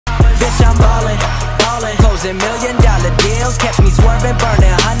bitch, I'm ballin', ballin'. Closing $1 million deals, catch me swerving,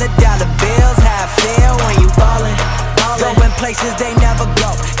 burning $100 bills. How I feel when you ballin', ballin'. Going places they never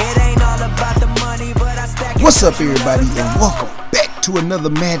go. It ain't all about the money, but I stack it. What's up, everybody, and welcome back to another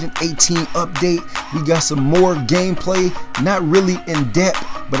Madden 18 update. We got some more gameplay, not really in depth,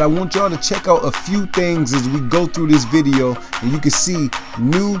 but I want y'all to check out a few things as we go through this video, and you can see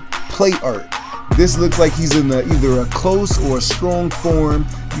new play art. This looks like he's in either a close or a strong form.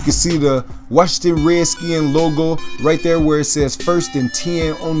 You can see the Washington Redskins logo right there where it says 1st and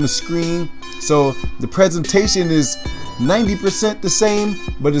 10 on the screen. So the presentation is 90% the same,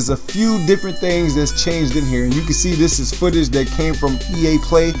 but there's a few different things that's changed in here. And you can see this is footage that came from EA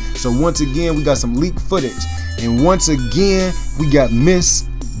Play. So once again, we got some leaked footage. And once again, we got miss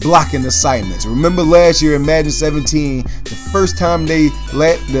blocking assignments. Remember last year in Madden 17, the first time they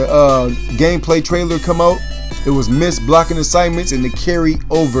let the gameplay trailer come out, it was miss blocking assignments, and they carry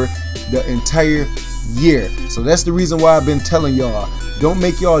over the entire year. So that's the reason why I've been telling y'all, don't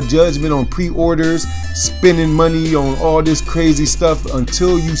make y'all judgment on pre-orders, spending money on all this crazy stuff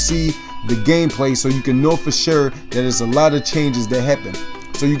until you see the gameplay, so you can know for sure that there's a lot of changes that happen.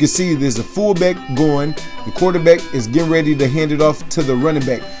 So you can see there's a fullback going, the quarterback is getting ready to hand it off to the running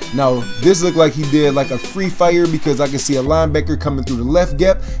back. Now this looked like he did like a free fire, because I can see a linebacker coming through the left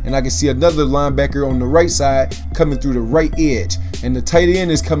gap, and I can see another linebacker on the right side coming through the right edge, and the tight end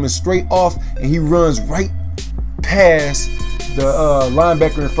is coming straight off, and he runs right past the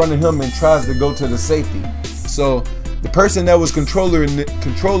linebacker in front of him and tries to go to the safety. So the person that was controlling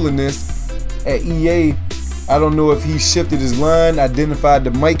this at EA, I don't know if he shifted his line, identified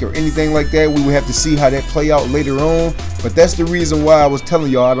the mic, or anything like that. We would have to see how that play out later on. But that's the reason why I was telling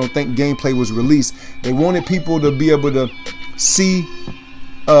y'all I don't think gameplay was released. They wanted people to be able to see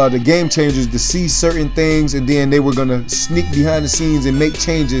the game changers, to see certain things, and then they were gonna sneak behind the scenes and make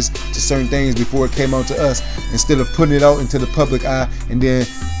changes to certain things before it came out to us, instead of putting it out into the public eye and then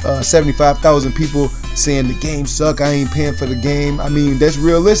 75,000 people saying the game suck, I ain't paying for the game. I mean, that's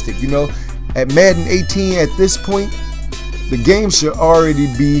realistic, you know. At Madden 18 at this point, the game should already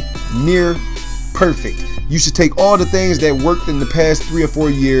be near perfect. You should take all the things that worked in the past 3 or 4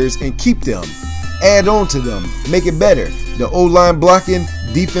 years and keep them, add on to them, make it better. The O-line blocking,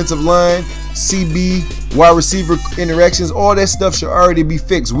 defensive line, CB, wide receiver interactions, all that stuff should already be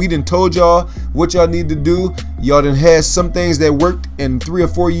fixed. We done told y'all what y'all need to do. Y'all done had some things that worked in 3 or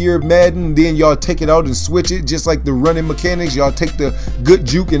 4 year Madden, then y'all take it out and switch it, just like the running mechanics. Y'all take the good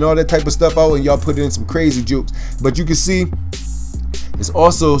juke and all that type of stuff out, and y'all put in some crazy jukes. But you can see it's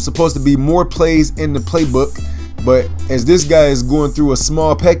also supposed to be more plays in the playbook, but as this guy is going through a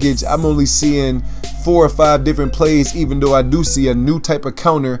small package, I'm only seeing 4 or 5 different plays, even though I do see a new type of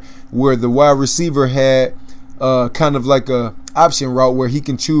counter where the wide receiver had kind of like a option route where he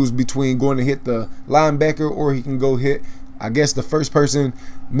can choose between going to hit the linebacker, or he can go hit, I guess, the first person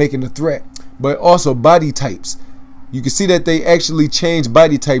making the threat. But also body types, you can see that they actually changed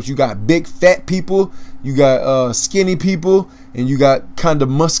body types. You got big fat people, you got skinny people, and you got kind of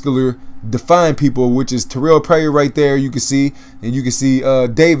muscular defined people, which is Terrell Pryor right there, you can see. And you can see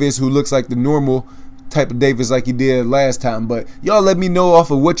Davis, who looks like the normal type of Davis like he did last time. But y'all let me know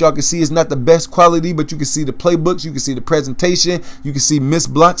off of what y'all can see. It's not the best quality, but you can see the playbooks, you can see the presentation, you can see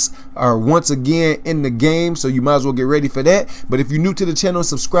missed blocks are once again in the game, so you might as well get ready for that. But if you're new to the channel,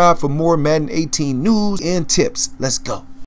 subscribe for more Madden 18 news and tips. Let's go.